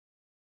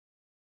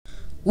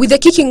With the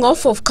kicking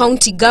off of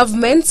county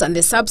governments and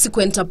the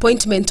subsequent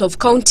appointment of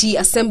county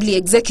assembly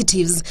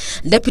executives,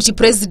 Deputy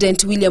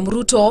President William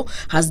Ruto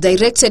has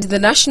directed the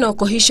National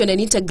Cohesion and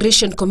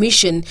Integration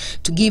Commission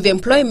to give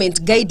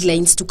employment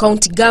guidelines to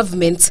county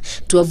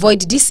governments to avoid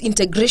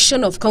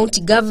disintegration of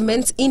county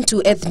governments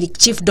into ethnic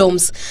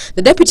chiefdoms.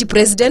 The Deputy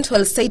President,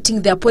 while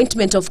citing the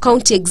appointment of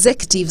county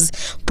executives,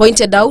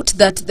 pointed out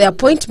that the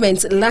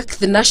appointments lack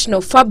the national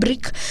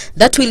fabric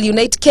that will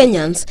unite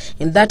Kenyans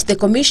and that the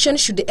Commission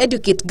should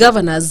educate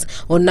governors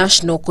on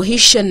national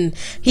cohesion.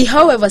 He,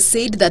 however,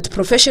 said that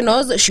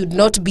professionals should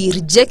not be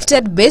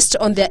rejected based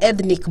on their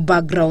ethnic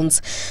backgrounds.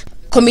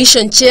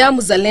 Commission Chair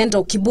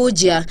Mzalendo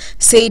Kibunjia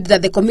said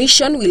that the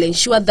Commission will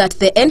ensure that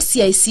the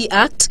NCIC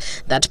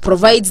Act that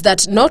provides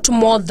that not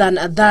more than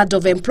a third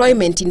of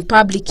employment in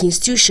public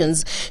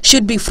institutions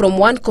should be from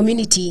one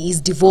community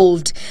is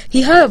devolved.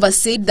 He, however,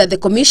 said that the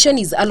Commission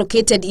is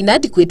allocated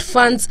inadequate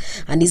funds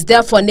and is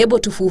therefore unable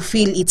to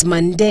fulfill its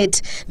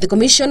mandate. The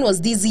Commission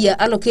was this year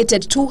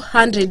allocated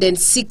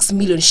 206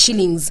 million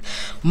shillings.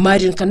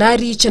 Marian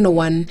Kanari, Channel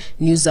 1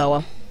 News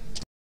Hour.